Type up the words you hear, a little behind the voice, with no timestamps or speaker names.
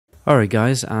Alright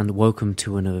guys, and welcome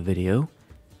to another video.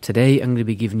 Today I'm going to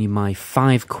be giving you my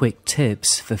 5 quick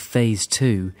tips for Phase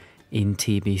 2 in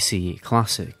TBC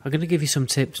Classic. I'm going to give you some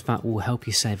tips that will help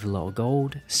you save a lot of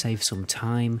gold, save some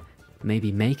time,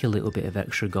 maybe make a little bit of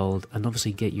extra gold, and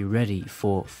obviously get you ready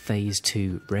for Phase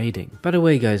 2 raiding. By the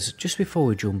way guys, just before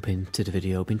we jump into the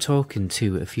video, I've been talking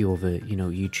to a few other,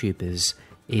 YouTubers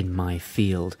in my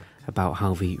field about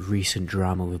how the recent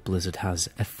drama with Blizzard has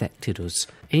affected us.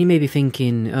 And you may be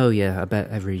thinking, oh yeah, I bet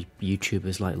every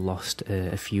YouTuber's lost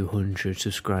a few hundred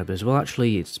subscribers. Well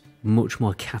actually it's much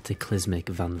more cataclysmic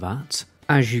than that.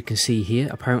 As you can see here,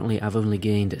 apparently I've only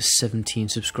gained 17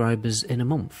 subscribers in a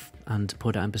month. And to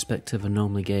put that in perspective, I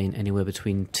normally gain anywhere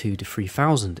between 2,000 to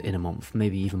 3,000 in a month,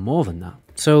 maybe even more than that.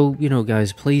 So,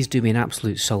 guys, please do me an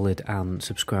absolute solid and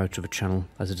subscribe to the channel,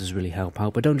 as it does really help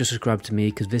out. But don't just subscribe to me,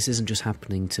 because this isn't just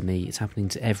happening to me, it's happening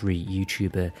to every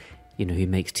YouTuber, who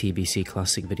makes TBC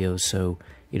Classic videos. So,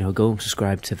 go and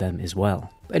subscribe to them as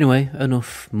well. But anyway,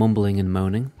 enough mumbling and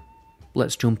moaning.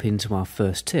 Let's jump into our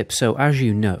first tip. So, as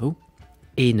you know,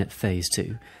 in Phase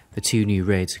 2, the 2 new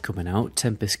raids are coming out,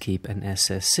 Tempest Keep and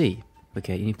SSC.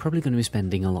 Okay, and you're probably going to be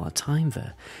spending a lot of time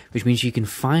there, which means you can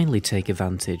finally take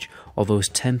advantage of those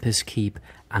Tempest Keep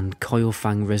and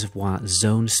Coilfang Reservoir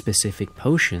zone-specific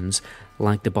potions,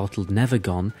 like the Bottled Never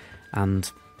Gone, and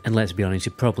let's be honest,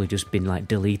 you've probably just been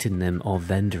deleting them or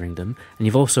vendoring them. And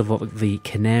you've also got the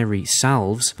Canary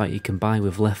Salves that you can buy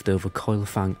with leftover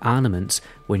Coilfang ornaments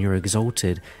when you're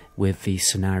exalted with the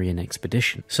Cenarian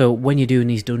Expedition. So when you're doing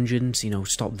these dungeons,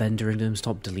 stop vendoring them,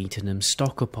 stop deleting them,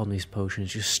 stock up on these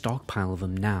potions, just stockpile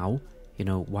them now,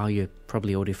 while you're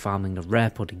probably already farming the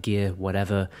rep or the gear,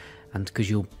 whatever, and because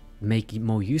you'll make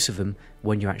more use of them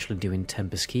when you're actually doing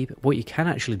Tempest Keep. What you can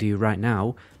actually do right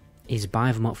now is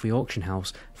buy them off the auction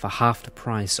house for half the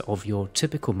price of your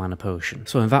typical mana potion.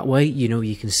 So in that way,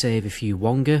 you can save a few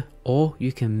Wonga, or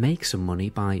you can make some money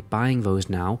by buying those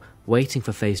now, waiting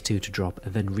for Phase 2 to drop,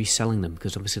 and then reselling them,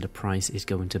 because obviously the price is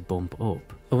going to bump up.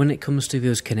 But when it comes to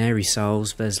those Canary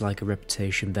Salves, there's a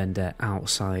reputation vendor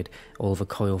outside all the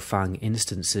Coilfang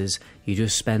instances. You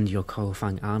just spend your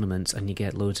Coilfang ornaments and you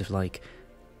get loads of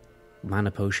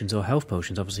mana potions or health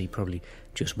potions. Obviously you probably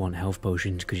just want health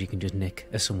potions because you can just nick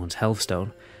someone's health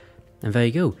stone, and there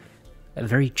you go, a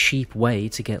very cheap way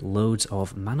to get loads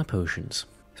of mana potions.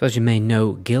 So as you may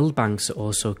know, guild banks are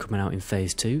also coming out in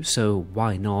Phase 2, so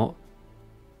why not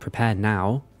prepare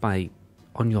now by,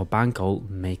 on your bankroll,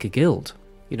 make a guild.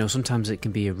 Sometimes it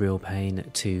can be a real pain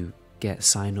to get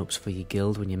sign-ups for your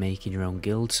guild when you're making your own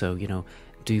guild, so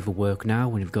do the work now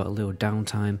when you've got a little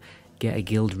downtime, get a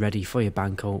guild ready for your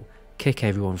bankroll, kick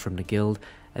everyone from the guild,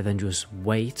 and then just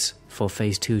wait for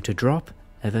Phase 2 to drop,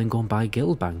 and then go and buy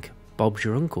guild bank. Bob's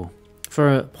your uncle.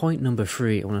 For point number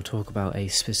 3, I want to talk about a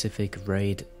specific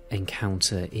raid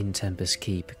encounter in Tempest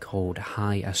Keep called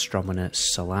High Astronomer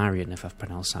Solarian, if I've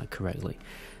pronounced that correctly.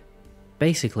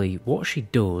 Basically, what she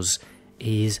does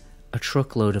is a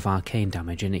truckload of arcane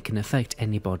damage, and it can affect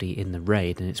anybody in the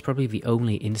raid, and it's probably the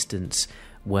only instance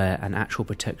where an actual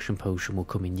protection potion will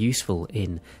come in useful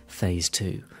in Phase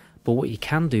 2. But what you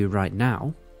can do right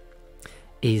now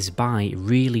is buy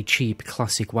really cheap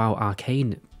Classic WoW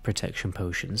arcane protection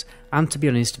potions, and to be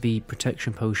honest, the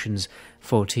protection potions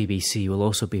for TBC will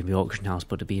also be in the auction house,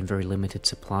 but they'll be in very limited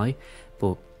supply,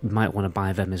 but you might want to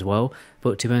buy them as well.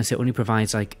 But to be honest, it only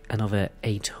provides another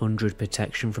 800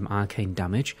 protection from arcane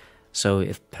damage, so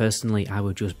if personally I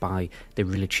would just buy the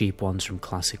really cheap ones from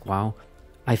Classic WoW.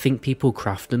 I think people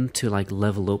craft them to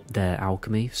level up their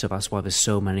alchemy, so that's why there's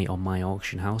so many on my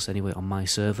auction house anyway, on my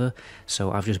server.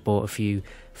 So I've just bought a few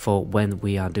for when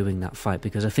we are doing that fight,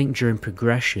 because I think during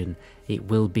progression it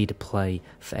will be the play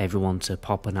for everyone to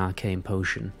pop an arcane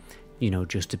potion,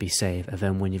 just to be safe, and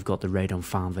then when you've got the raid on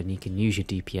farm, then you can use your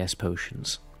DPS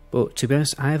potions. But to be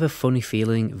honest, I have a funny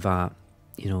feeling that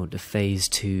the Phase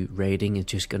 2 raiding is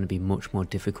just going to be much more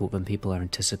difficult than people are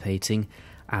anticipating,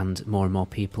 and more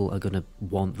people are going to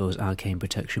want those arcane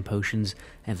protection potions,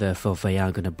 and therefore they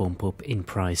are going to bump up in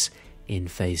price in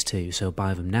Phase 2, so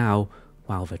buy them now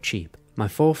while they're cheap. My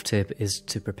 4th tip is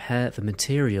to prepare the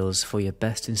materials for your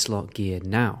best in slot gear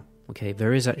now. Okay,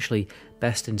 there is actually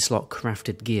best in slot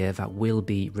crafted gear that will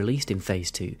be released in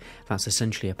Phase 2. That's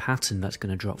essentially a pattern that's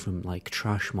going to drop from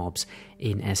trash mobs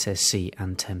in SSC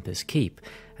and Tempest Keep.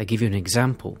 I'll give you an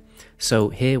example. So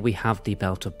here we have the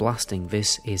Belt of Blasting.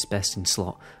 This is best in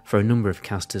slot for a number of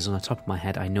casters. On the top of my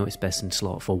head, I know it's best in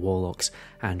slot for Warlocks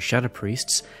and Shadow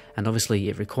Priests, and obviously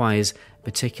it requires a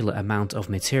particular amount of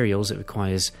materials. It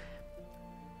requires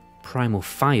Primal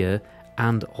Fire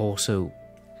and also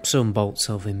some bolts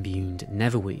of imbued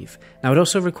Netherweave. Now it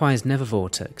also requires Nether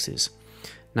Vortexes.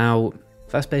 Now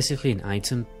That's basically an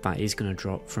item that is going to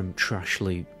drop from trash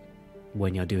loot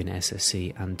when you're doing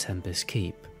SSC and Tempest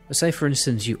Keep. Let's say for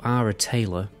instance you are a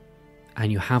tailor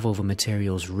and you have all the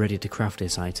materials ready to craft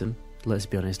this item. Let's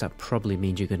be honest, that probably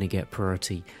means you're going to get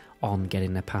priority on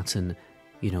getting the pattern,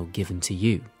 given to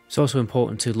you. It's also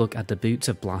important to look at the Boots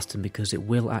of Blasting because it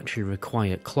will actually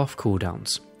require cloth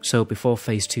cooldowns. So before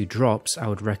phase 2 drops, I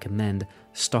would recommend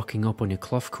stocking up on your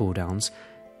cloth cooldowns.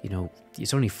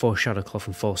 It's only 4 shadow cloth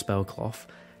and 4 spell cloth.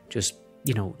 Just,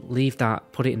 leave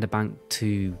that, put it in the bank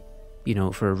to,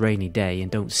 for a rainy day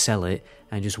and don't sell it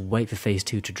and just wait for phase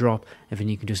 2 to drop, and then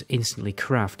you can just instantly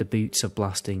craft the Boots of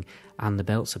Blasting and the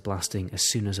Belts of Blasting as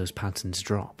soon as those patterns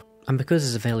drop. And because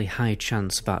there's a fairly high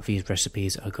chance that these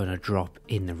recipes are going to drop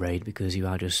in the raid because you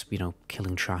are just,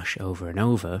 killing trash over and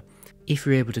over, if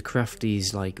you're able to craft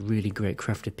these really great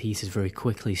crafted pieces very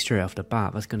quickly straight off the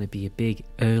bat, that's going to be a big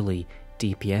early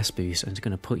DPS boost and it's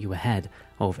going to put you ahead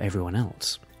of everyone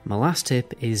else. My last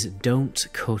tip is don't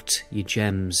cut your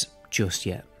gems just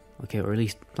yet, okay, or at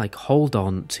least hold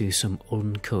on to some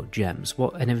uncut gems.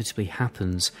 What inevitably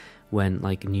happens when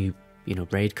new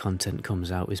raid content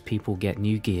comes out is people get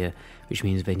new gear, which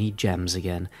means they need gems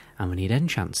again, and they need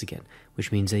enchants again,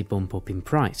 which means they bump up in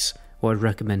price. What I'd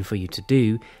recommend for you to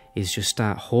do is just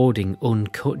start hoarding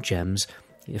uncut gems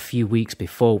a few weeks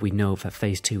before we know that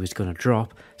phase 2 is going to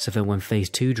drop, so that when phase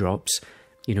 2 drops,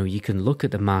 you can look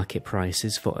at the market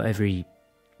prices for every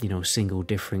single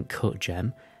different cut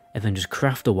gem and then just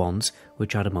craft the ones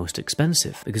which are the most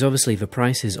expensive, because obviously the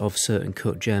prices of certain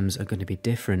cut gems are going to be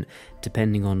different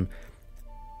depending on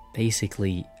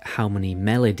basically how many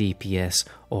melee DPS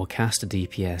or caster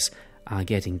DPS are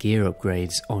getting gear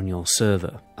upgrades on your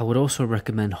server. I would also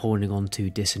recommend holding on to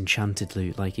disenchanted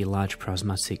loot like your large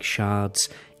prismatic shards,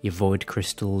 your void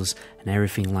crystals and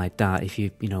everything like that. If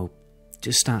you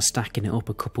just start stacking it up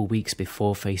a couple weeks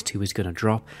before phase 2 is going to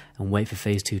drop and wait for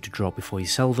phase 2 to drop before you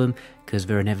sell them, because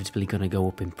they're inevitably going to go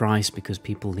up in price because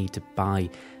people need to buy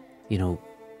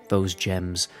those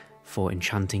gems for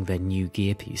enchanting their new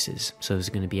gear pieces, so there's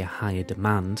going to be a higher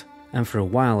demand. And for a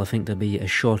while I think there'll be a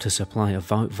shorter supply of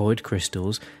void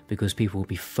crystals because people will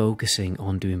be focusing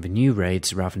on doing the new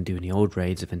raids rather than doing the old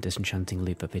raids of disenchanting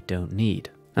loot that they don't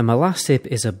need. And my last tip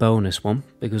is a bonus one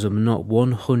because I'm not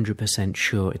 100%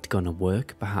 sure it's going to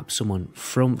work. Perhaps someone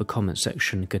from the comment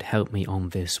section could help me on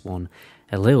this one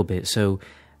a little bit. So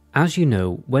as you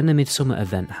know, when the Midsummer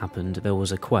event happened, there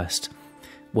was a quest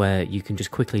where you can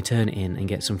just quickly turn it in and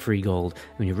get some free gold.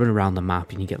 When you run around the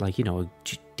map and you get a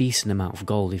decent amount of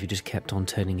gold if you just kept on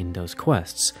turning in those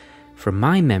quests. From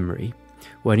my memory,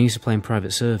 when I used to play in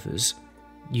private servers,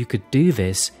 you could do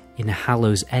this in a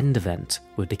Hallows End event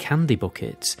with the candy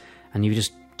buckets, and you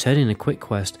just turn in a quick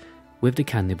quest with the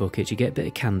candy buckets, you get a bit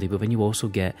of candy, but then you also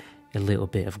get a little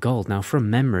bit of gold. Now from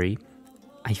memory,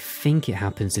 I think it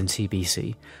happens in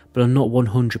TBC, but I'm not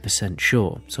 100%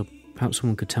 sure, so perhaps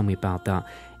someone could tell me about that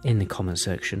in the comment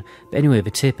section. But anyway, the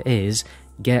tip is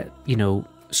get,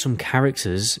 some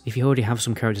characters. If you already have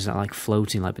some characters that are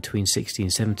floating between 60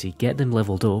 and 70, get them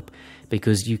leveled up,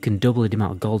 because you can double the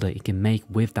amount of gold that you can make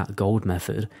with that gold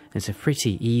method. It's a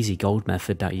pretty easy gold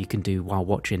method that you can do while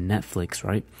watching Netflix,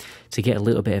 right? To get a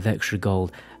little bit of extra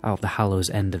gold out of the Hallows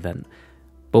End event.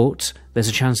 But there's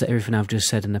a chance that everything I've just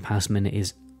said in the past minute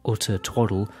is utter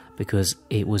twaddle because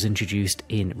it was introduced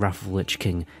in Wrath of the Lich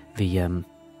King,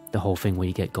 the whole thing where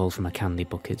you get gold from a candy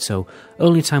bucket. So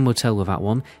only time will tell with that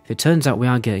one. If it turns out we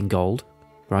are getting gold,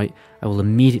 right, I will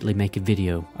immediately make a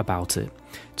video about it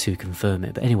to confirm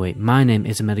it. But anyway, my name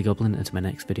is MetaGoblin, and to my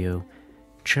next video,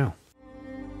 ciao.